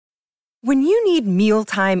When you need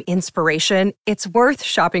mealtime inspiration, it's worth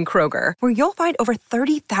shopping Kroger, where you'll find over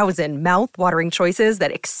 30,000 mouth-watering choices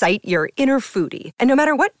that excite your inner foodie. And no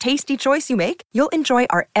matter what tasty choice you make, you'll enjoy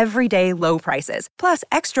our everyday low prices, plus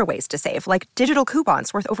extra ways to save, like digital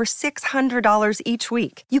coupons worth over $600 each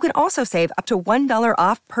week. You can also save up to $1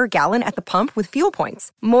 off per gallon at the pump with fuel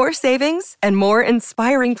points. More savings and more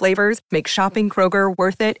inspiring flavors make shopping Kroger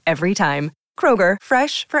worth it every time. Kroger,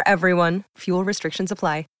 fresh for everyone. Fuel restrictions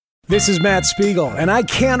apply. This is Matt Spiegel, and I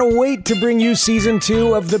can't wait to bring you Season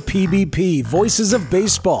 2 of the PBP, Voices of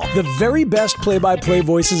Baseball. The very best play-by-play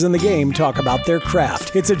voices in the game talk about their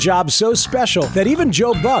craft. It's a job so special that even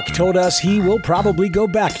Joe Buck told us he will probably go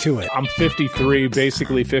back to it. I'm 53,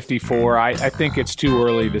 basically 54. I think it's too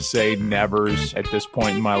early to say nevers at this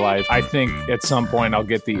point in my life. I think at some point I'll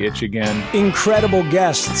get the itch again. Incredible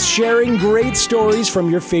guests sharing great stories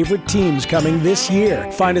from your favorite teams coming this year.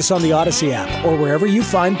 Find us on the Odyssey app or wherever you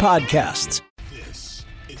find podcasts. This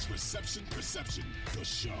is Reception Perception, the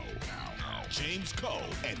show. Now, James Cole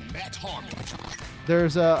and Matt Harmon.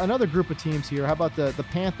 There's another group of teams here. How about the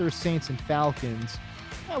Panthers, Saints, and Falcons?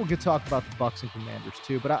 We could talk about the Bucs and Commanders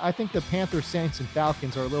too, but I think the Panthers, Saints, and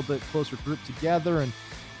Falcons are a little bit closer grouped together, and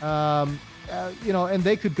and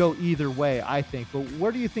they could go either way, I think. But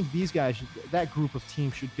where do you think these guys, that group of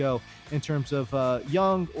teams, should go in terms of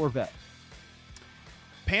young or vet?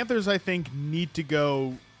 Panthers, I think, need to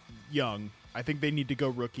go young. I think they need to go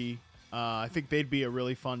rookie. I think they'd be a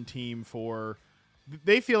really fun team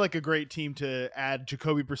they feel like a great team to add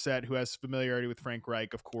Jacoby Brissett, who has familiarity with Frank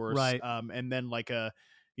Reich, of course. Right. And then like an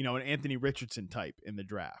Anthony Richardson type in the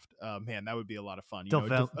draft. Man, that would be a lot of fun.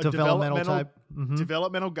 Developmental type. Mm-hmm.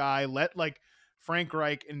 Developmental guy. Let like Frank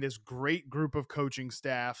Reich and this great group of coaching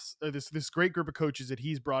staffs, this great group of coaches that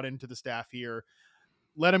he's brought into the staff here,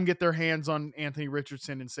 let them get their hands on Anthony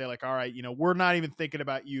Richardson and say like, all right, we're not even thinking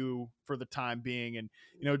about you for the time being. And,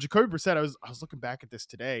 Jacoby Brissett, I was looking back at this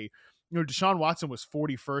today, Deshaun Watson was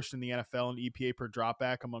 41st in the NFL in EPA per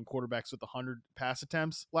dropback among quarterbacks with 100 pass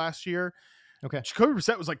attempts last year. Okay. Jacoby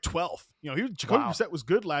Brissett was like 12th. Brissett was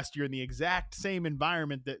good last year in the exact same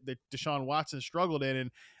environment that Deshaun Watson struggled in.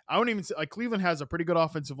 And I wouldn't even say, like, Cleveland has a pretty good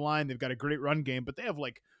offensive line. They've got a great run game, but they have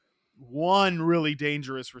like one really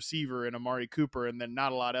dangerous receiver in Amari Cooper and then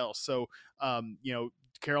not a lot else. So,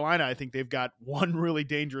 Carolina, I think they've got one really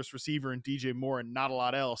dangerous receiver in DJ Moore and not a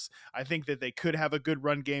lot else. I think that they could have a good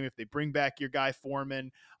run game if they bring back your guy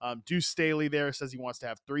Foreman. Deuce Staley there says he wants to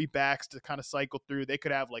have 3 backs to kind of cycle through. They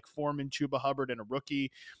could have like Foreman, Chuba Hubbard, and a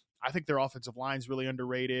rookie. I think their offensive line is really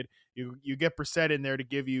underrated. You get Brissett in there to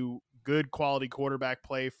give you good quality quarterback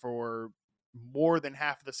play for more than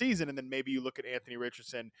half of the season, and then maybe you look at Anthony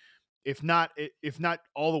Richardson, if not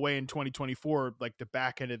all the way in 2024, like the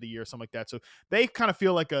back end of the year, something like that. So they kind of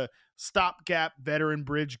feel like a stopgap veteran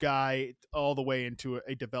bridge guy all the way into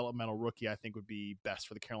a developmental rookie. I think would be best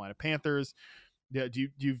for the Carolina Panthers. Yeah, do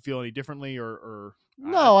you feel any differently or?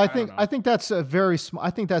 No, I think that's very smart. I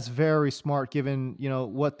think that's very smart given,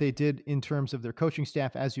 what they did in terms of their coaching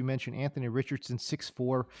staff. As you mentioned, Anthony Richardson,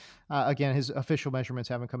 6'4". Again, his official measurements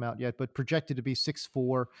haven't come out yet, but projected to be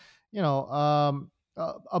 6'4".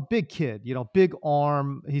 A big kid, big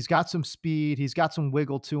arm. He's got some speed. He's got some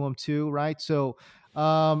wiggle to him too, right? So,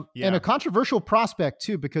 and a controversial prospect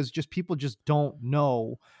too, because people just don't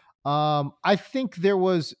know. I think there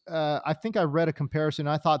was, I think I read a comparison.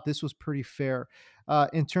 I thought this was pretty fair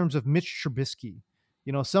in terms of Mitch Trubisky.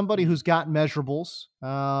 Somebody who's got measurables.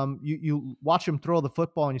 You watch him throw the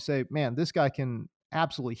football and you say, man, this guy can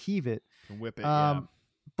absolutely heave it. Can whip it.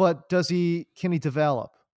 But can he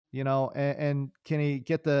develop? And can he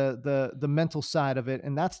get the mental side of it?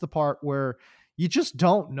 And that's the part where you just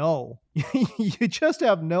don't know. You just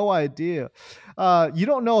have no idea. You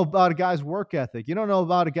don't know about a guy's work ethic. You don't know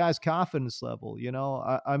about a guy's confidence level.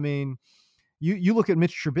 I mean, you look at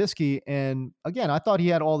Mitch Trubisky, and again, I thought he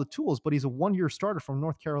had all the tools, but he's a 1-year starter from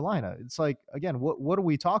North Carolina. It's like, again, what are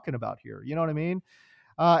we talking about here? You know what I mean?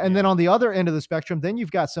 Then on the other end of the spectrum, then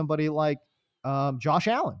you've got somebody like Josh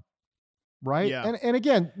Allen. Right. Yeah. And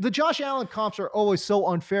again, the Josh Allen comps are always so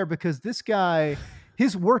unfair because this guy,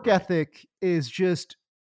 his work ethic is just,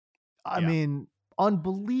 I mean,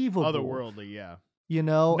 unbelievable. Otherworldly. Yeah.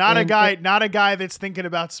 Not a guy that's thinking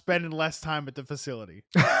about spending less time at the facility.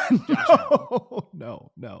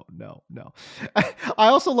 No. I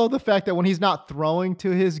also love the fact that when he's not throwing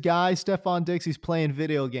to his guy, Stephon Diggs, he's playing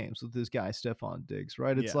video games with this guy, Stephon Diggs,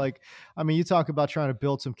 right? It's like, I mean, you talk about trying to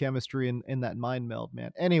build some chemistry in that mind meld,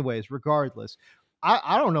 man. Anyways, regardless,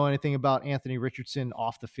 I don't know anything about Anthony Richardson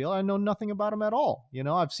off the field. I know nothing about him at all.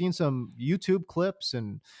 I've seen some YouTube clips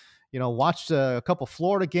and, watched a couple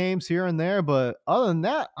Florida games here and there, but other than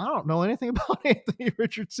that, I don't know anything about Anthony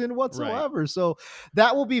Richardson whatsoever. Right. So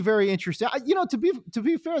that will be very interesting. To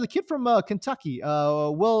be fair, the kid from Kentucky,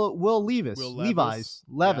 Will Levis. Yeah.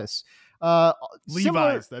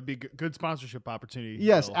 Levi's, that'd be good sponsorship opportunity.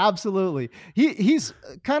 Yes, Will. Absolutely. He's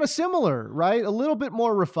kind of similar, right? A little bit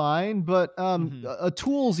more refined, but a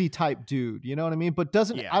toolsy type dude. You know what I mean? But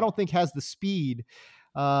I don't think has the speed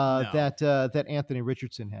that Anthony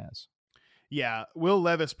Richardson has. Yeah, Will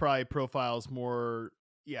Levis probably profiles more.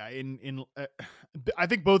 Yeah, I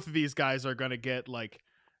think both of these guys are going to get like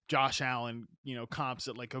Josh Allen, comps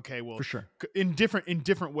at like, okay, well, for sure, in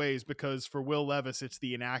different ways, because for Will Levis, it's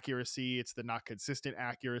the inaccuracy, it's the not consistent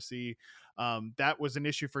accuracy. That was an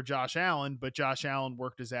issue for Josh Allen, but Josh Allen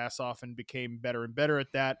worked his ass off and became better and better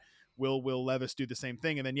at that. Will Levis do the same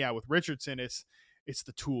thing? And then with Richardson, it's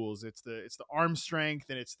the tools, it's the arm strength,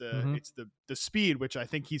 and it's the speed, which I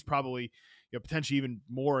think he's probably potentially even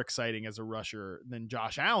more exciting as a rusher than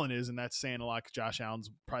Josh Allen is, and that's saying a lot because Josh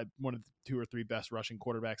Allen's probably one of the 2 or 3 best rushing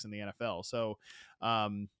quarterbacks in the NFL. So, I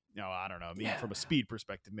don't know. I mean, from a speed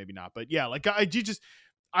perspective, maybe not, but I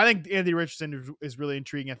think Anthony Richardson is really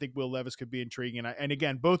intriguing. I think Will Levis could be intriguing, and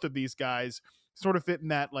again, both of these guys sort of fit in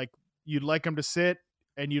that like you'd like them to sit,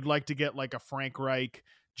 and you'd like to get like a Frank Reich,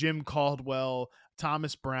 Jim Caldwell,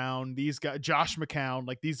 Thomas Brown, these guys, Josh McCown,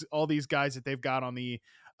 like all these guys that they've got on the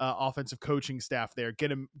offensive coaching staff there,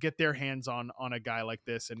 get their hands on a guy like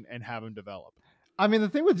this and have him develop. I mean, the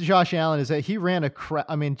thing with Josh Allen is that he ran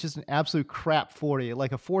just an absolute crap 40,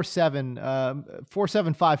 like a 4.7,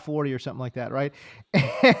 4.75 or something like that. Right.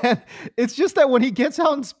 And it's just that when he gets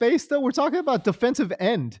out in space, though, we're talking about defensive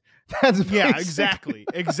end. Exactly.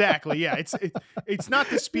 Yeah. It's not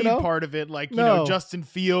the speed part of it. Like, Justin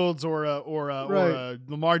Fields or a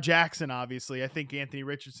Lamar Jackson, obviously. I think Anthony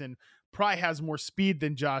Richardson probably has more speed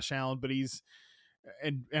than Josh Allen, but he's,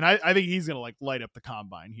 and I think he's going to like light up the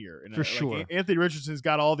combine here. And for sure. Anthony Richardson's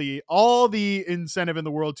got all the incentive in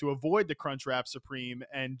the world to avoid the Crunch Wrap Supreme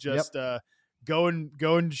and just go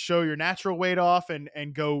and show your natural weight off and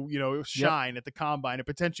go, shine at the combine and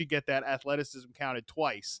potentially get that athleticism counted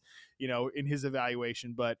twice, in his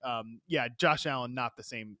evaluation. But Josh Allen, not the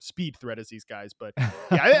same speed threat as these guys, but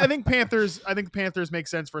I think Panthers make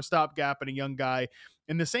sense for a stopgap and a young guy.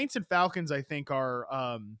 And the Saints and Falcons, I think, are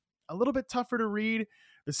a little bit tougher to read.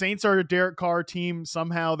 The Saints are a Derek Carr team.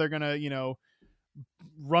 Somehow they're going to,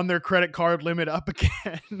 run their credit card limit up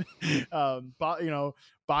again, borrow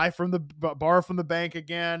from the bank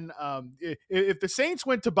again. If the Saints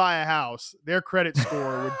went to buy a house, their credit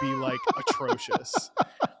score would be like atrocious.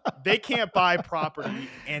 They can't buy property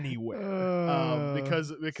anywhere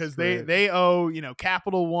because they owe,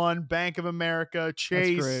 Capital One, Bank of America,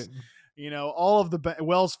 Chase, all of the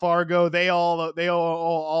Wells Fargo, they owe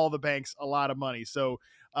all the banks a lot of money. So,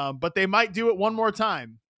 but they might do it one more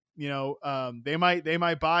time. They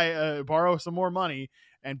might borrow some more money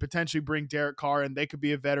and potentially bring Derek Carr, and they could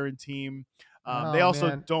be a veteran team. They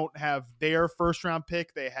also don't have their first round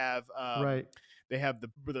pick. They have, they have the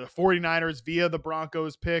 49ers via the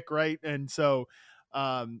Broncos pick. Right. And so,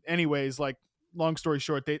 anyways, like, long story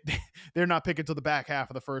short, they're not picking till the back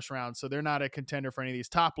half of the first round. So they're not a contender for any of these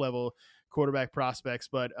top level quarterback prospects.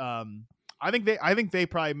 But, I think they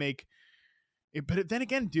probably make it, but then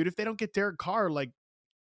again, dude, if they don't get Derek Carr, like,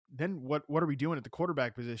 then what are we doing at the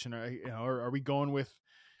quarterback position? Are we going with?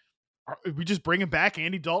 Are we just bringing back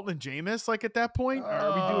Andy Dalton and Jameis? Like at that point, are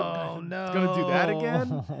we going to do that again?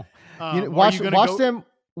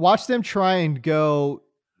 Watch them try and go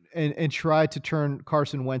and try to turn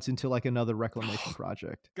Carson Wentz into like another reclamation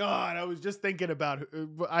project. God, I was just thinking about.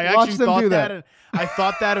 I actually thought that, and I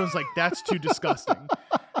thought that it was like that's too disgusting.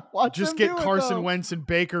 Just get Carson Wentz and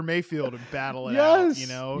Baker Mayfield and battle it out.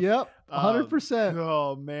 Yep. 100%.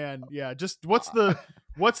 Oh man. Yeah. Just what's the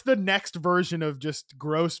next version of just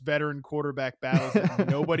gross veteran quarterback battles that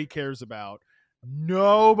nobody cares about?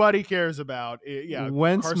 Nobody cares about it. Yeah.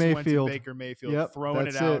 Wentz Carson Mayfield. Wentz and Baker Mayfield throwing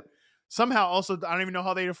it out. Somehow also, I don't even know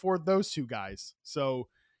how they'd afford those two guys. So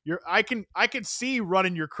I can see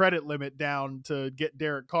running your credit limit down to get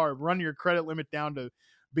Derek Carr, run your credit limit down to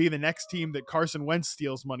be the next team that Carson Wentz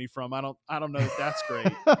steals money from. I don't know if that's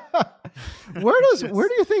great. Where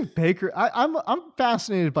do you think Baker? I'm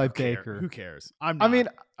fascinated by Baker. Who cares? I'm not. I mean,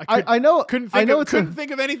 I know. Couldn't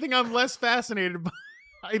think of anything I'm less fascinated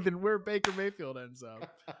by than where Baker Mayfield ends up.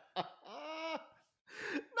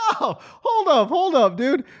 No, hold up,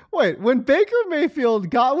 dude. Wait, when Baker Mayfield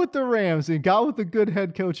got with the Rams and got with the good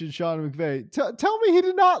head coach in Sean McVay, tell me he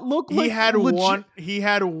did not look like he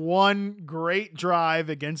had one great drive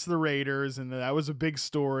against the Raiders, and that was a big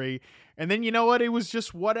story. And then you know what? It was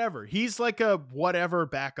just whatever. He's like a whatever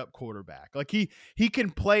backup quarterback. Like he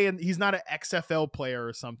can play, and he's not an XFL player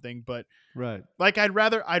or something. But right, like I'd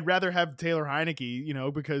rather have Taylor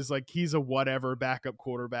Heineke, because like he's a whatever backup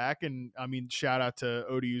quarterback. And I mean, shout out to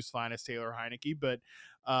ODU's finest Taylor Heineke. But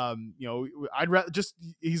I'd rather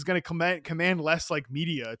he's going to command less like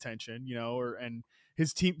media attention, and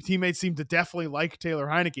his teammates seem to definitely like Taylor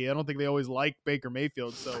Heineke. I don't think they always like Baker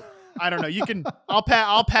Mayfield. So. I don't know. I'll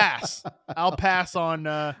pass. I'll pass on.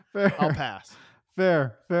 Fair. I'll pass.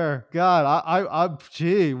 Fair. God, I'm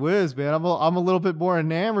gee whiz, man. I'm a little bit more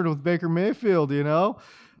enamored with Baker Mayfield, than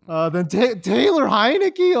Taylor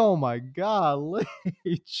Heineke. Oh my God,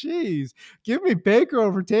 jeez, give me Baker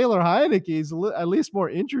over Taylor Heineke. He's at least more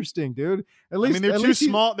interesting, dude. They're too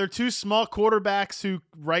small. They're two small quarterbacks who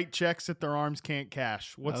write checks that their arms can't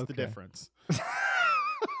cash. What's the difference?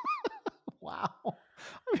 Wow.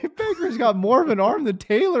 I mean, Baker's got more of an arm than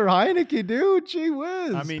Taylor Heineke, dude. Gee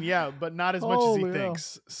whiz. I mean, yeah, but not as much as he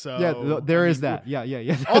thinks. So yeah, there is that.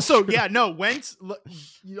 Yeah. Also, true. Yeah, no, Wentz.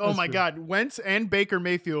 Oh my God, Wentz and Baker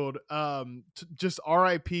Mayfield. Just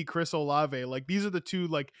RIP Chris Olave. Like these are the two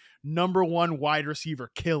like number one wide receiver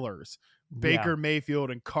killers. Baker Mayfield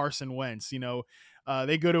and Carson Wentz.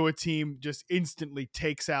 They go to a team, just instantly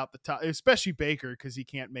takes out the top, especially Baker because he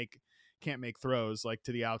can't make throws like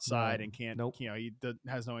to the outside and can't, he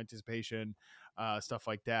has no anticipation, stuff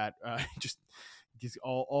like that. Just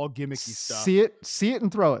all gimmicky stuff. See it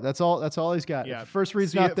and throw it. That's all he's got. Yeah. If the first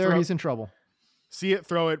read's not there, he's in trouble. See it,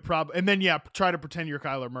 throw it, and then try to pretend you're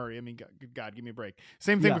Kyler Murray. I mean, God, give me a break.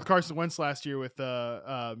 Same thing with Carson Wentz last year with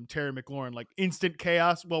Terry McLaurin, like instant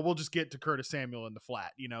chaos. Well, we'll just get to Curtis Samuel in the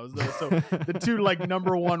flat, So the two like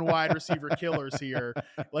number one wide receiver killers here.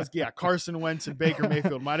 Carson Wentz and Baker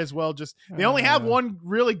Mayfield might as well they only have one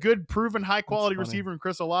really good, proven, high quality receiver in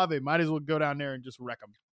Chris Olave. Might as well go down there and just wreck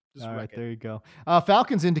them. All right, there you go.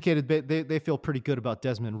 Falcons indicated they feel pretty good about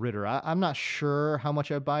Desmond Ridder. I'm not sure how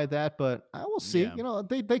much I buy that, but I will see. Yeah.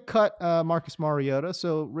 They cut Marcus Mariota,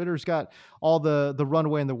 so Ridder's got all the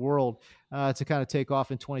runway in the world to kind of take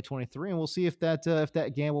off in 2023, and we'll see if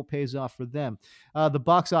that gamble pays off for them. The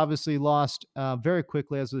Bucs obviously lost very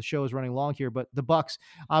quickly as the show is running long here, but the Bucs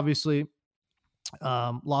obviously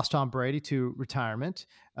lost Tom Brady to retirement.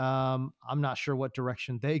 I'm not sure what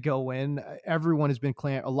direction they go in. Everyone has been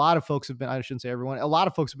a lot of folks have been, I shouldn't say everyone, a lot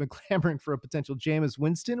of folks have been clamoring for a potential Jameis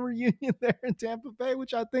Winston reunion there in Tampa Bay,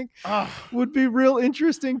 which I think would be real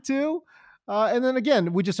interesting too. And then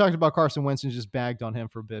again, we just talked about Carson Wentz and just bagged on him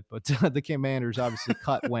for a bit, but the Commanders obviously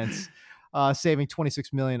cut Wentz, saving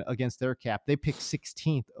 $26 million against their cap. They picked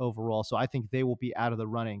 16th overall, so I think they will be out of the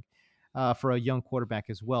running for a young quarterback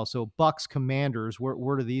as well. So Bucs, Commanders,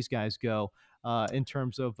 where do these guys go in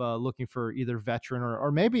terms of looking for either veteran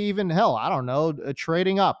or maybe even, hell, I don't know,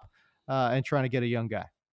 trading up and trying to get a young guy?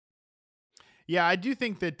 Yeah, I do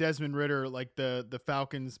think that Desmond Ridder, like the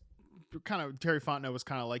Falcons, kind of Terry Fontenot was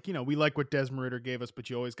kind of like, we like what Desmond Ridder gave us, but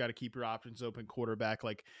you always got to keep your options open quarterback.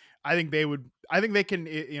 Like, I think they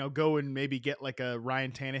can, go and maybe get like a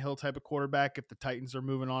Ryan Tannehill type of quarterback. If the Titans are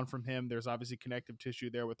moving on from him, there's obviously connective tissue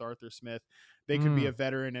there with Arthur Smith. They could be a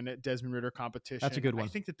veteran in a Desmond Ridder competition. That's a good one. I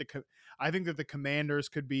think that the Commanders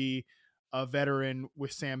could be a veteran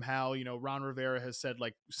with Sam Howell. Ron Rivera has said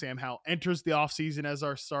like Sam Howell enters the offseason as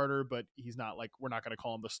our starter, but he's not like, we're not going to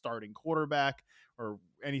call him the starting quarterback or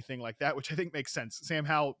anything like that, which I think makes sense. Sam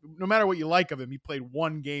Howell, no matter what you like of him, he played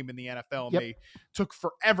one game in the NFL and they took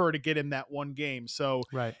forever to get him that one game. So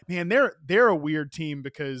right, man, they're a weird team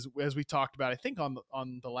because as we talked about, I think on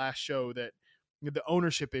the last show, that the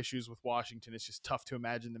ownership issues with Washington, it's just tough to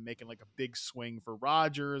imagine them making like a big swing for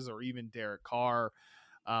Rodgers or even Derek Carr.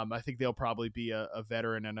 I think they'll probably be a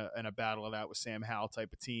veteran and a battle it out with Sam Howell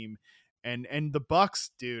type of team. And the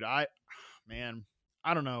Bucs, dude, I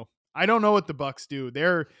don't know. I don't know what the Bucs do.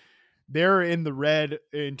 They're in the red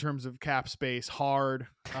in terms of cap space hard.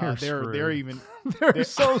 They're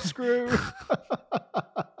so screwed.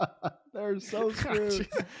 They're so screwed.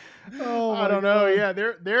 Oh, I don't know. Yeah,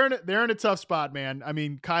 they're in a tough spot, man. I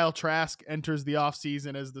mean, Kyle Trask enters the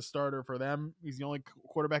offseason as the starter for them. He's the only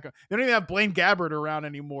quarterback. They don't even have Blaine Gabbert around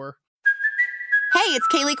anymore. Hey, it's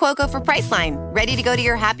Kaylee Cuoco for Priceline. Ready to go to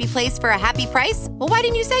your happy place for a happy price? Well, why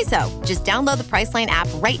didn't you say so? Just download the Priceline app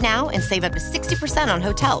right now and save up to 60% on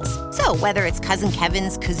hotels. So whether it's Cousin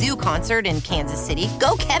Kevin's Kazoo Concert in Kansas City,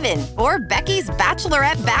 go Kevin, or Becky's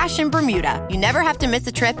Bachelorette Bash in Bermuda, you never have to miss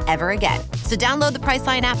a trip ever again. So download the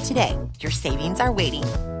Priceline app today. Your savings are waiting.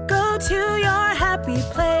 Go to your happy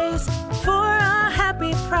place for a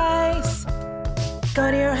happy price.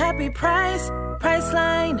 Go to your happy price,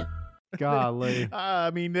 Priceline. Golly.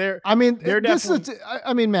 I mean, they're this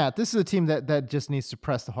definitely. Matt, this is a team that just needs to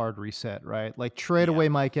press the hard reset, right? Like trade away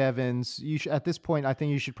Mike Evans. At this point, I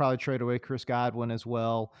think you should probably trade away Chris Godwin as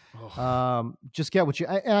well. Just get what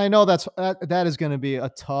and I know that is going to be a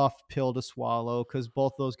tough pill to swallow because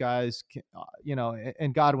both those guys,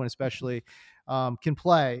 and Godwin especially, can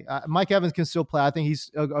play. Mike Evans can still play. I think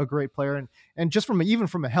he's a great player, and just even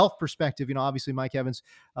from a health perspective, obviously Mike Evans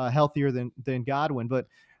healthier than Godwin, but.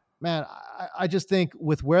 Man, I just think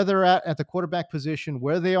with where they're at the quarterback position,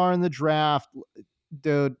 where they are in the draft,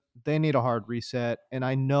 dude, they need a hard reset. And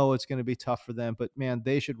I know it's going to be tough for them, but man,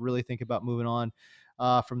 they should really think about moving on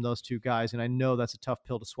from those two guys. And I know that's a tough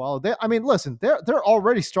pill to swallow. Listen, they're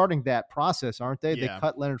already starting that process, aren't they? Yeah. They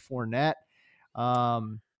cut Leonard Fournette.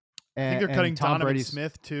 I think they're cutting Tom Donovan Brady's,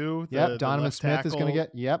 Smith too. Donovan Smith tackle is going to get.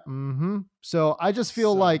 Yep. Mm-hmm. So I just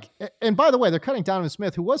feel like, and by the way, they're cutting Donovan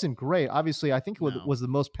Smith, who wasn't great. Obviously, I think was the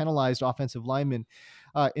most penalized offensive lineman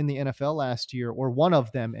in the NFL last year, or one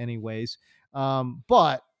of them, anyways.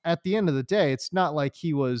 But at the end of the day, it's not like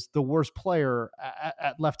he was the worst player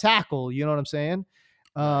at left tackle. You know what I'm saying?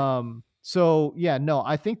 Right. So yeah, no,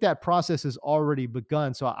 I think that process has already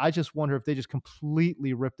begun. So I just wonder if they just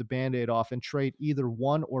completely rip the Band-Aid off and trade either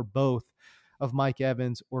one or both of Mike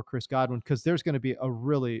Evans or Chris Godwin, because there's going to be a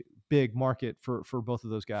really big market for both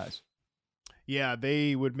of those guys. Yeah,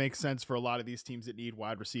 they would make sense for a lot of these teams that need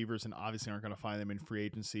wide receivers and obviously aren't going to find them in free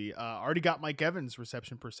agency. Already got Mike Evans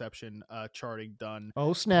reception perception charting done.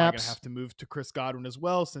 Oh, snaps. I'm going to have to move to Chris Godwin as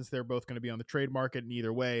well, since they're both going to be on the trade market. And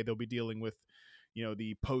either way, they'll be dealing with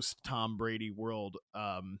the post Tom Brady world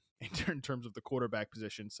in terms of the quarterback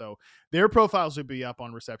position. So their profiles will be up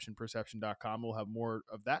on receptionperception.com. We'll have more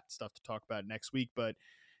of that stuff to talk about next week. But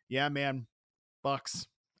yeah, man, Bucks.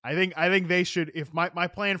 I think they should, if my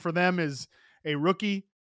plan for them is a rookie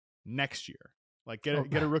next year. Like get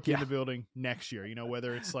a rookie in the building next year,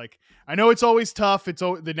 whether it's like, I know it's always tough.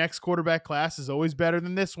 The next quarterback class is always better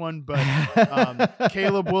than this one, but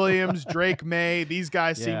Caleb Williams, Drake May, these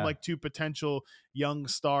guys seem like two potential young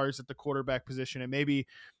stars at the quarterback position. And maybe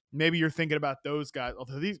you're thinking about those guys.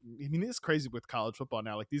 Although it's crazy with college football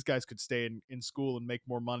now. Like these guys could stay in school and make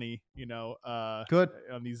more money, good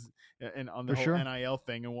on these and on the whole NIL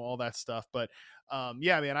thing and all that stuff. But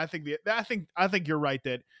yeah, man, I think you're right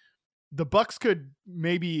that the Bucks could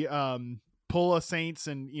maybe pull a Saints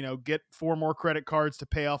and get 4 more credit cards to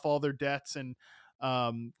pay off all their debts and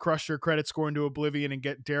crush their credit score into oblivion and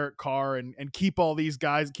get Derek Carr and keep all these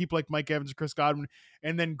guys, keep like Mike Evans and Chris Godwin,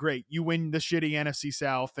 and then great, you win the shitty NFC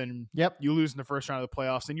South and you lose in the first round of the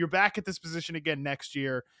playoffs and you're back at this position again next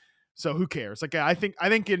year. So who cares? Like I think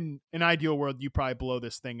in an ideal world you probably blow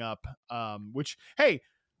this thing up. Which hey.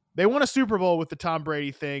 They won a Super Bowl with the Tom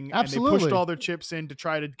Brady thing. Absolutely. And they pushed all their chips in to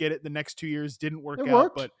try to get it the next 2 years. Didn't work out,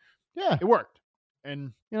 worked. but yeah, it worked.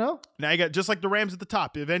 And now you got just like the Rams at the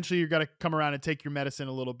top. Eventually you're going to come around and take your medicine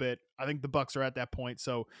a little bit. I think the Bucks are at that point.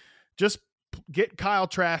 So just get Kyle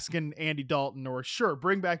Trask and Andy Dalton, or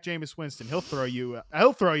bring back Jameis Winston. He'll throw you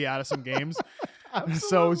out of some games.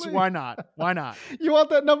 So why not? You want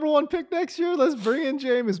that number 1 pick next year? Let's bring in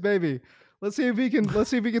Jameis, baby. Let's see if he can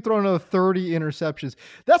throw another 30 interceptions.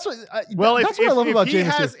 That's what. That's what I love about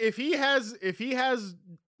Jameis. If he has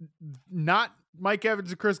not Mike Evans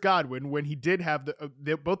and Chris Godwin, when he did have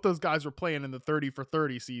both those guys were playing in the 30 for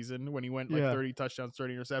 30 season when he went 30 touchdowns,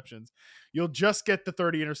 30 interceptions. You'll just get the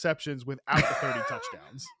 30 interceptions without the 30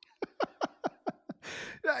 touchdowns.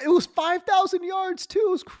 It was 5,000 yards too. It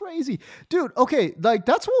was crazy, dude. Okay, like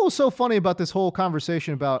that's what was so funny about this whole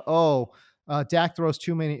conversation about Dak throws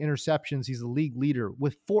too many interceptions. He's the league leader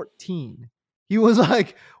with 14. He was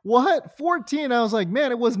like, what? 14? I was like,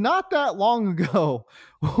 man, it was not that long ago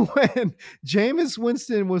when Jameis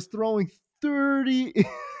Winston was throwing 30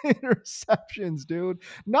 interceptions, dude.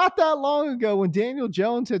 Not that long ago when Daniel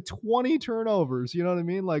Jones had 20 turnovers. You know what I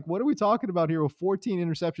mean? Like, what are we talking about here with 14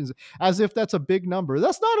 interceptions? As if that's a big number.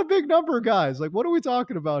 That's not a big number, guys. Like, what are we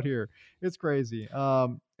talking about here? It's crazy.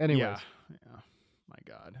 Anyways. Yeah. My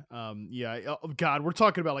God. God, we're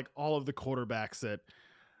talking about like all of the quarterbacks that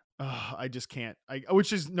I just can't.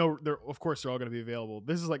 Of course, they're all going to be available.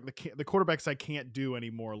 This is like the quarterbacks I can't do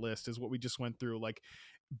anymore list is what we just went through. Like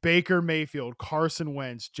Baker Mayfield, Carson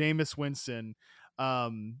Wentz, Jameis Winston.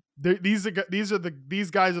 These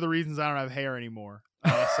guys are the reasons I don't have hair anymore.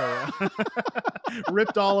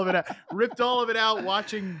 Ripped all of it out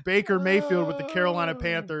watching Baker Mayfield with the Carolina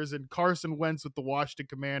Panthers and Carson Wentz with the Washington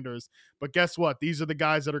Commanders. But guess what? These are the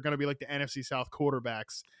guys that are going to be like the NFC South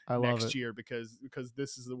quarterbacks next year because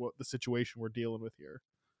this is the situation we're dealing with here.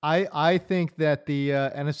 I think that the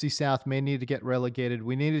NFC South may need to get relegated.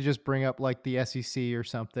 We need to just bring up like the SEC or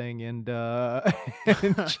something, and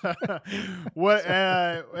what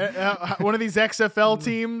one of these XFL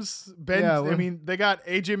teams? Yeah, I mean, they got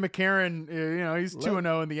AJ McCarron. He's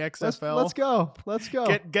 2-0 in the XFL. Let's go.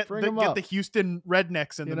 Get the Houston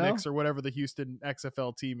Rednecks in the mix, or whatever the Houston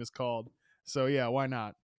XFL team is called. So yeah, why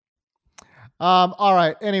not? All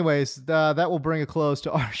right. Anyways, that will bring a close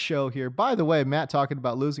to our show here. By the way, Matt talking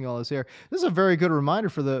about losing all his hair. This is a very good reminder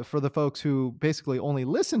for the folks who basically only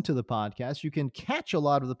listen to the podcast. You can catch a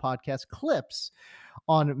lot of the podcast clips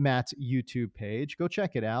on Matt's YouTube page. Go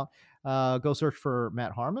check it out. Go search for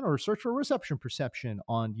Matt Harmon or search for Reception Perception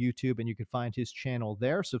on YouTube, and you can find his channel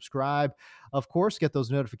there. Subscribe, of course, get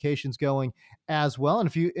those notifications going as well.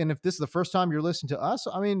 And if this is the first time you're listening to us,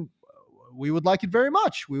 I mean, we would like it very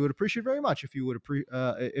much. We would appreciate very much if you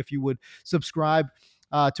would subscribe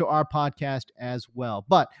to our podcast as well.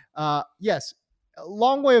 But yes, a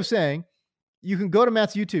long way of saying you can go to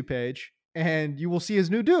Matt's YouTube page and you will see his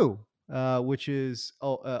new do, which is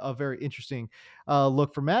a very interesting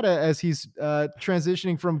look for Matt as he's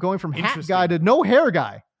transitioning from going from hat guy to no hair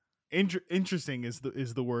guy. Interesting is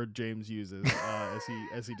the word James uses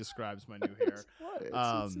as he describes my new hair.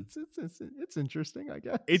 It's interesting, I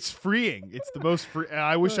guess. It's freeing. It's the most free.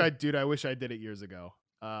 I wish I did it years ago.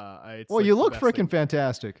 You look freaking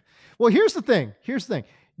fantastic. Well, here's the thing.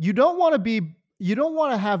 You don't want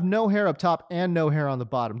to have no hair up top and no hair on the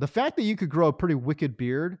bottom. The fact that you could grow a pretty wicked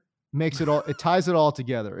beard makes it all. It ties it all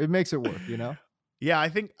together. It makes it work. Yeah, I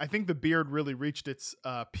think the beard really reached its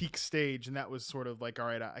peak stage, and that was sort of like, all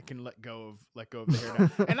right, I can let go of the hair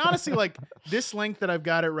now. And honestly, like this length that I've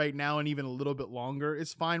got it right now, and even a little bit longer,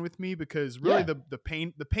 is fine with me because really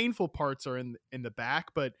the painful parts are in the back.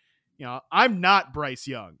 But I'm not Bryce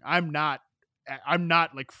Young. I'm not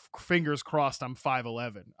like fingers crossed. I'm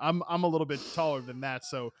 5'11". I'm a little bit taller than that.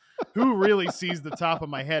 So who really sees the top of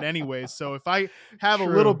my head anyways? So if I have a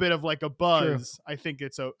little bit of like a buzz, I think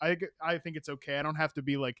it's okay. I don't have to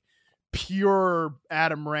be like pure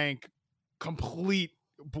Adam Rank, complete,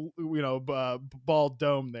 bald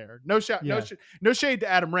dome there. No shade to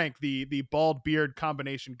Adam Rank, the bald beard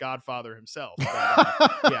combination godfather himself. But,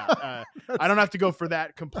 I don't have to go for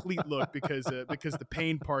that complete look because the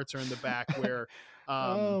pain parts are in the back where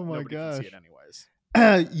nobody can see it anyways.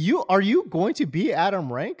 Are you going to be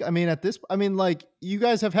Adam Rank? I mean, like you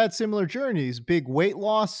guys have had similar journeys, a big weight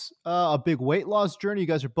loss journey. You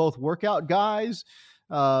guys are both workout guys,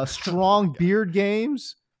 strong beard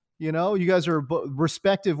games. You guys are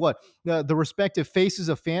respective the respective faces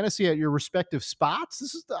of fantasy at your respective spots.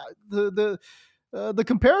 This is the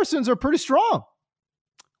comparisons are pretty strong.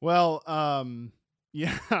 Well,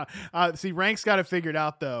 see, Rank's got it figured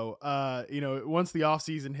out though. Once the off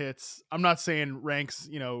season hits, I'm not saying Rank's,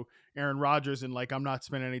 Aaron Rodgers and like I'm not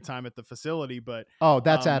spending any time at the facility, but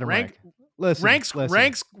that's Adam Rank. Listen.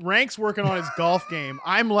 Rank's working on his golf game.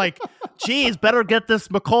 I'm like, geez, better get this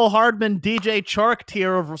McCole Hardman, DJ Chark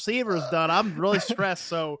tier of receivers done. I'm really stressed.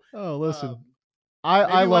 So, listen,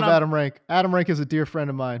 I love Adam Rank. Adam Rank is a dear friend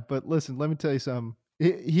of mine, but listen, let me tell you something.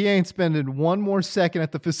 He ain't spending one more second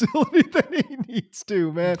at the facility than he needs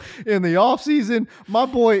to, man. In the off season, my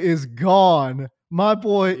boy is gone.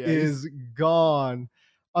 Is gone.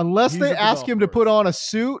 Unless they ask him to put on a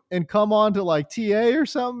suit and come on to like TA or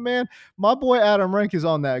something, man. My boy Adam Rank is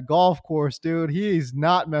on that golf course, dude. He's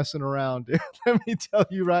not messing around, dude. Let me tell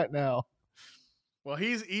you right now. Well,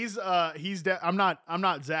 I'm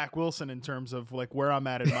not Zach Wilson in terms of like where I'm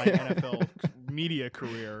at in my NFL media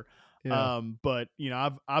career. Yeah. But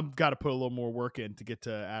I've got to put a little more work in to get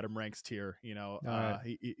to Adam Rank's tier.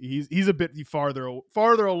 He's a bit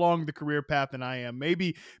farther along the career path than I am.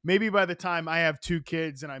 Maybe by the time I have 2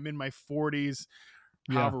 kids and I'm in my 40s.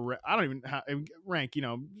 However, I don't even Rank.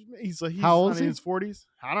 He's how old is he? In his 40s.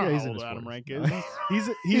 I don't know how old Adam Rank is.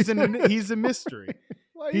 He's a mystery.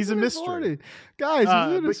 He's a mystery, guys.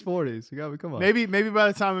 He's in his 40s. You got to come on. Maybe by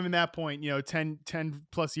the time I'm in that point, 10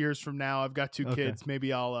 plus years from now, I've got 2 kids.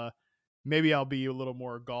 Maybe I'll be a little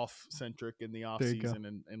more golf centric in the off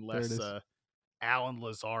season and less Alan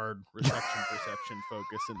Lazard reception perception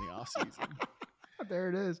focus in the off season. There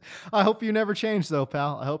it is. I hope you never change though,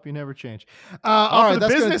 pal. I hope you never change. All right,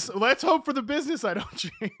 business. Let's hope for the business I don't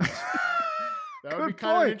change. That would be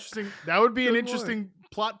kind of interesting. That would be an interesting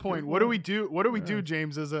plot point. What do we do? What do we do,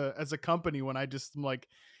 James, as a company when I'm like,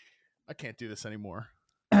 I can't do this anymore?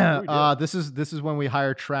 This is when we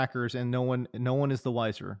hire trackers and no one is the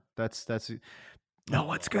wiser. That's no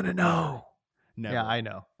one's gonna know. Never. Yeah,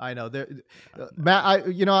 I know. There, Matt,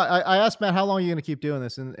 I asked Matt, how long are you going to keep doing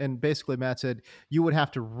this? And basically Matt said, you would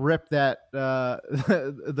have to rip that,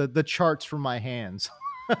 the charts from my hands.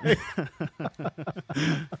 Yeah,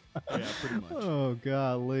 pretty much. Oh,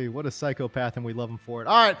 golly. What a psychopath, and we love him for it.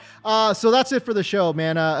 All right. So that's it for the show,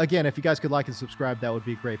 man. Again, if you guys could like and subscribe, that would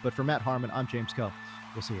be great. But for Matt Harmon, I'm James Coe.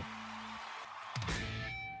 We'll see you.